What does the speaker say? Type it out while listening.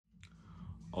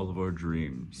All of our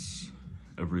dreams,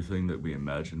 everything that we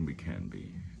imagine we can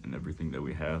be, and everything that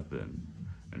we have been,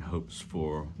 and hopes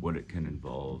for what it can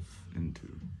evolve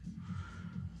into.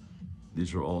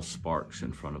 These are all sparks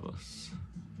in front of us,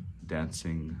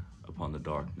 dancing upon the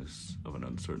darkness of an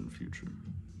uncertain future.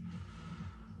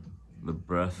 The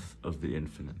breath of the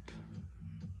infinite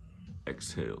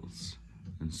exhales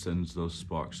and sends those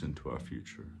sparks into our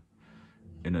future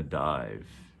in a dive,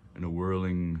 in a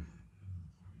whirling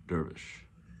dervish,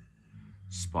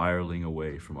 spiraling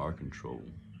away from our control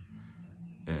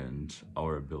and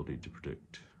our ability to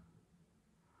predict.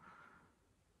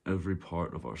 Every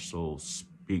part of our soul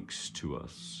speaks to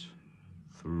us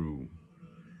through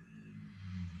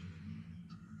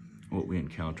what we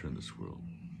encounter in this world,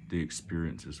 the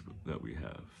experiences that we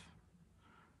have.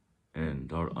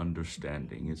 And our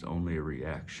understanding is only a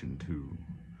reaction to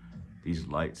these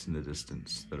lights in the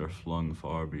distance that are flung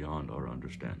far beyond our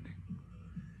understanding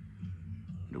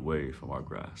and away from our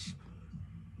grasp.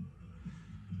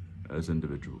 As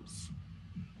individuals,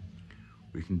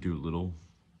 we can do little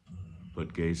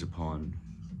but gaze upon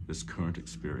this current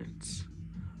experience,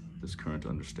 this current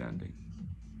understanding,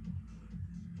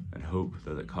 and hope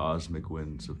that the cosmic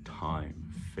winds of time,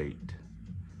 fate,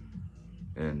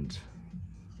 and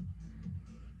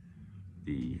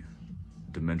the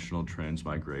dimensional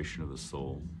transmigration of the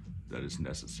soul that is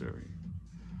necessary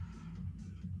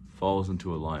falls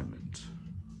into alignment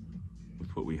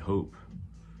with what we hope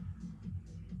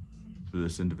for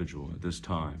this individual at this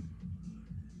time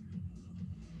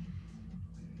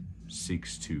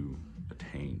seeks to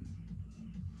attain.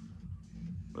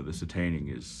 But this attaining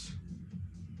is,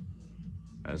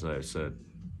 as I have said,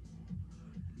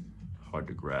 hard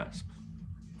to grasp,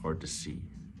 hard to see,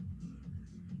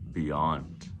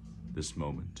 beyond this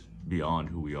moment, beyond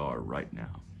who we are right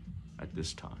now, at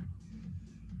this time.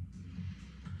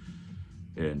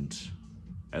 And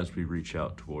as we reach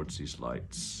out towards these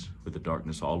lights, with the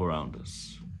darkness all around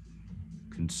us,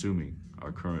 consuming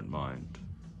our current mind,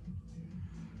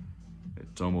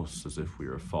 it's almost as if we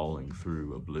are falling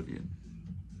through oblivion.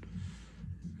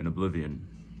 In oblivion,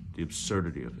 the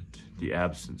absurdity of it, the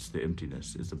absence, the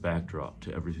emptiness is the backdrop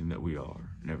to everything that we are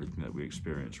and everything that we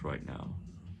experience right now.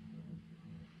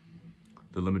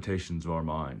 The limitations of our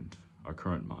mind, our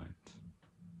current mind,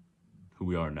 who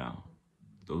we are now,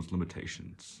 those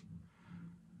limitations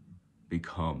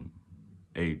become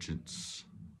agents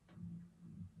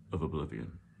of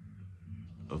oblivion,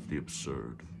 of the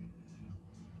absurd.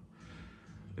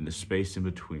 And the space in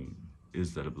between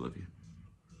is that oblivion,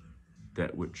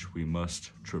 that which we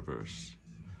must traverse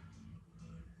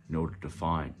in order to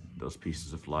find those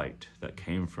pieces of light that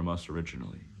came from us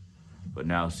originally, but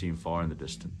now seem far in the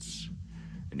distance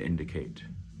and indicate,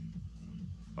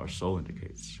 our soul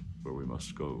indicates, where we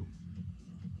must go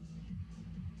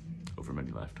over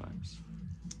many lifetimes.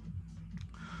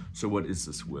 So what is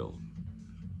this will?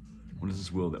 What is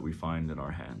this will that we find in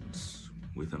our hands,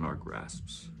 within our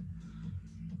grasps,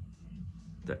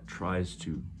 that tries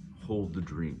to hold the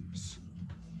dreams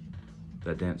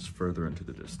that dance further into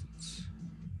the distance?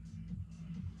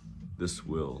 This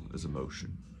will is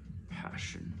emotion,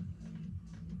 passion,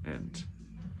 and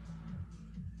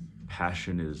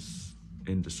passion is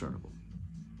indiscernible.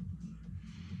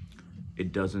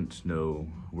 It doesn't know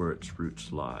where its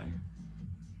roots lie,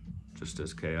 just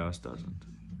as chaos doesn't,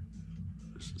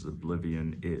 just as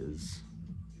oblivion is,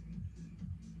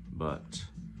 but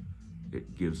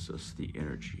it gives us the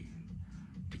energy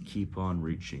to keep on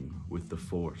reaching with the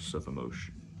force of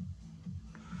emotion.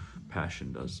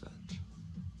 Passion does that.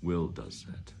 Will does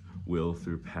that. Will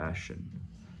through passion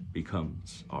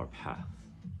becomes our path.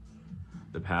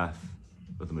 The path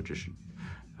of the magician,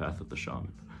 path of the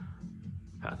shaman,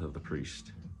 path of the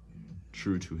priest,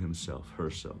 true to himself,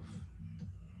 herself,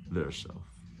 their self,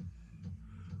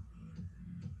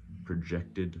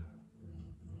 projected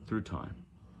through time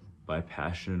by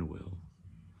passion and will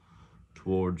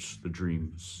towards the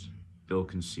dreams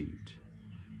ill-conceived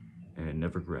and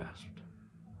never grasped,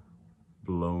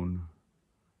 blown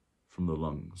from the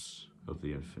lungs of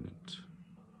the infinite.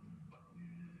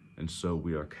 And so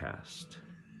we are cast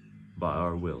by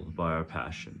our will, by our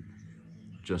passion,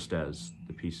 just as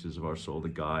the pieces of our soul, the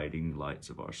guiding lights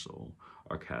of our soul,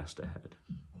 are cast ahead.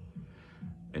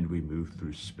 And we move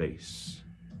through space.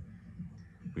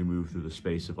 We move through the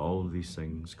space of all of these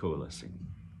things coalescing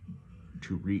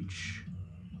to reach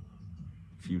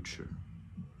future,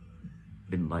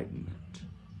 enlightenment,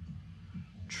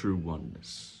 true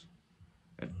oneness,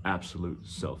 and absolute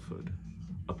selfhood,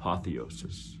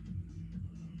 apotheosis.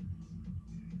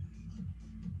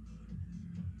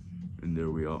 And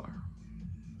there we are.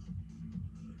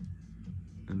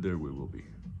 And there we will be.